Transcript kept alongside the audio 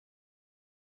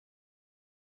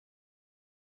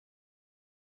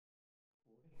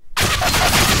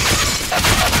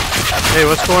Hey,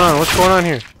 what's going on? What's going on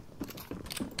here?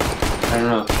 I don't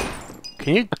know.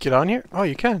 Can you get on here? Oh,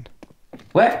 you can.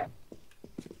 What?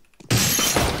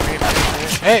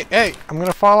 Hey, hey! I'm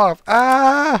gonna fall off.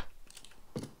 Ah!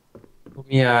 Let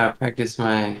me practice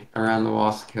my around the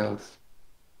wall skills.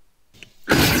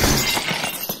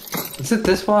 Is it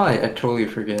this wall? I totally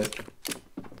forget.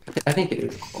 I think it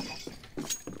is.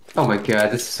 Oh my god,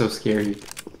 this is so scary.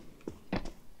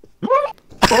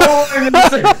 Oh, I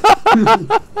missed it!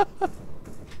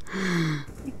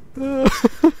 I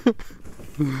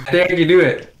think I can do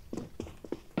it.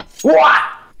 What?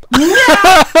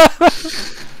 I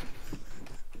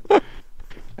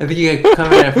think you gotta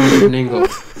come at it from a different angle.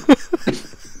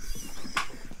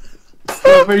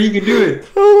 Oh, but you can do it.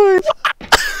 Oh my!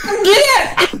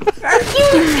 Get it!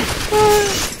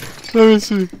 Let me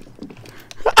see.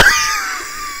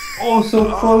 Oh,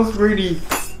 so close, Brady.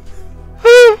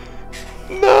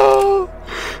 No!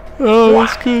 Oh,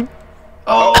 that's good.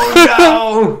 Oh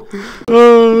no!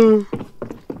 Oh.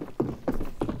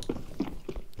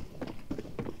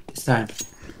 This time.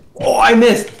 Oh, I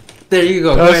missed. There you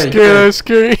go. That's scary. That's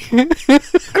scary.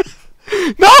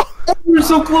 No! You're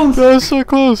so close. That was so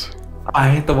close. I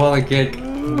hit the wall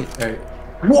again. Alright.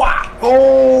 Wow!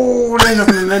 Oh, there's a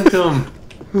momentum.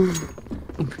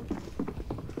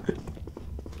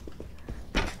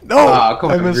 No! Oh,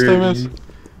 come I on, missed. I missed.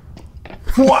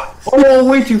 What? Oh,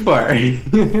 way too far.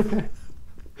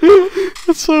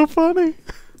 That's so funny.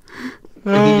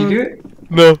 Did you do it?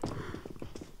 No.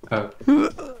 Oh.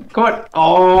 Come on.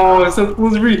 Oh, it's so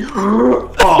close to me.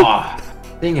 Oh,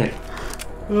 dang it.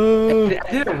 I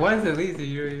did it once at least.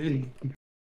 You.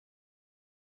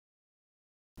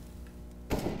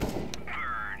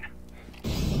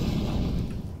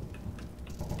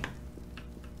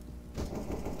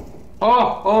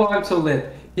 Oh, I'm so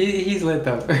lit. He's lit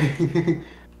though.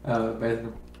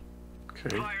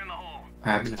 Okay.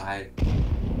 I'm gonna hide.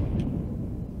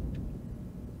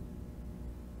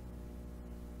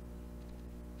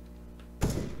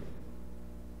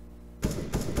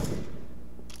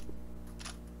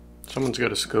 Someone's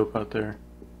got a scope out there.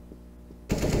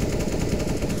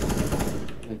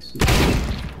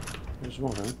 There's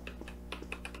one.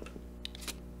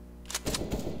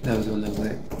 That was one that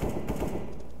lit.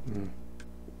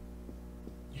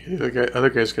 Yeah, the other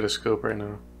guy's got a scope right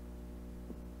now.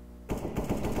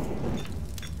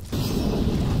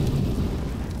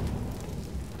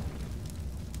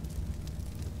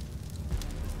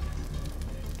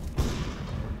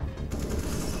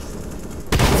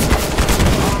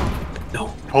 No.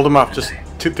 Hold him up, just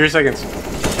 3 seconds.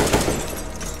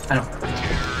 I know.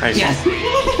 Nice. Yes.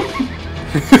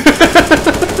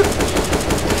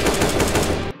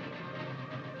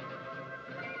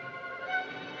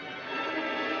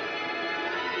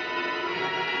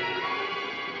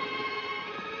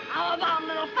 How about a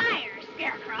little fire,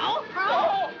 Scarecrow?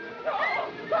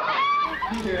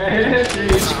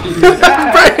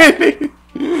 Brady!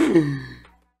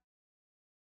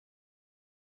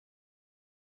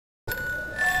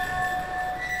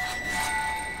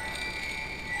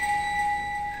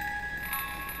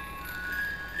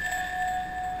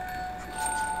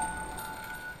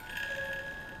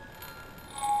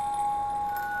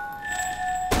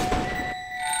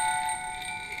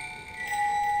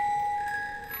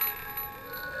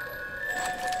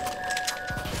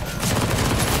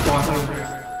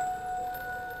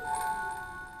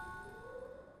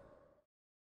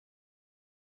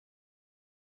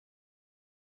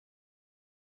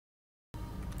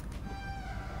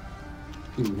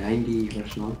 $90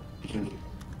 original.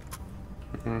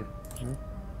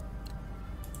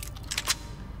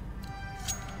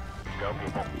 Go,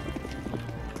 people.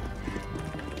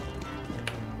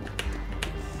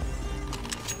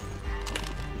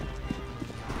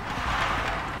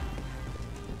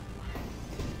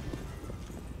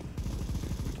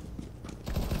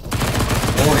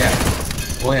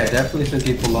 Oh yeah, definitely some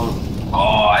people long. Oh,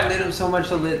 I lit him so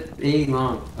much I lit A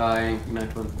long. I ain't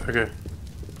knife one. Okay.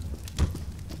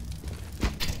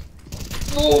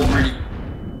 Oh, Brady.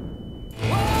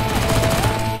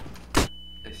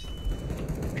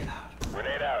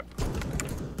 Grenade out.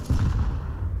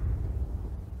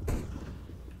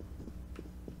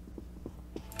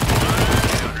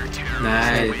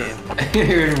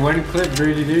 Nice. One clip,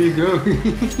 Brady. There you go.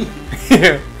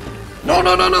 Yeah. No,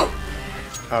 no, no, no!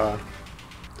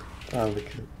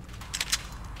 Look.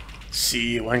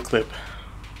 See, one clip.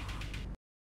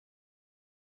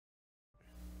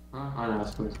 Oh no,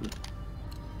 it's close.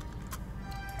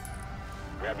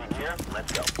 Grab your gear,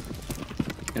 let's go.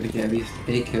 Gotta get at least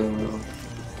a kill though.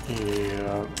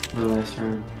 Yeah. For the last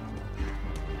round.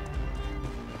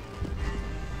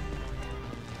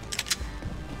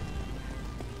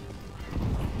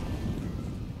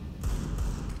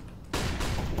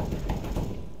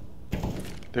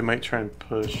 They might try and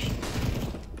push.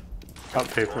 Out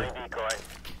paper. Throwing decoy.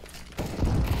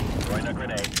 Throwing a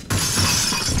grenade.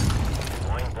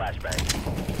 Throwing flashbang.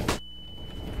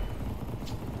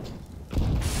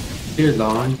 Here's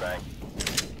long. Bang.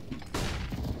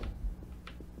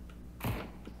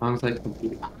 Long's like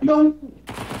no.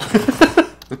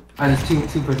 Ah, there's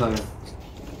two per long.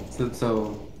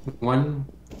 So one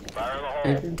Fire in the hole.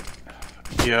 paper.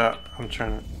 Yeah, I'm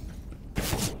trying to.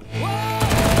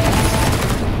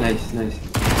 Nice, nice.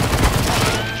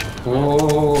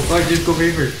 Oh, fuck, just go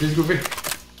paper. Just go paper.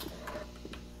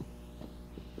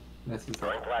 That's it.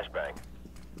 Throwing flashbang.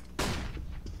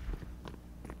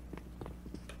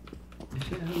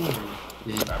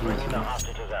 Yeah, I'm bringing the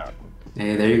hostages out.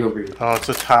 hey, there you go, Bree. Oh, it's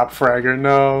a top fragger.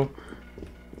 No.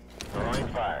 Throwing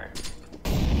fire.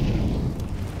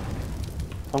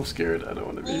 I'm scared. I don't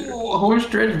want to be here. Oh, home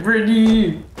stretch,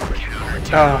 Brittany.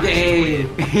 Ah. Yay!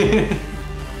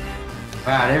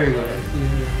 Wow, there we go.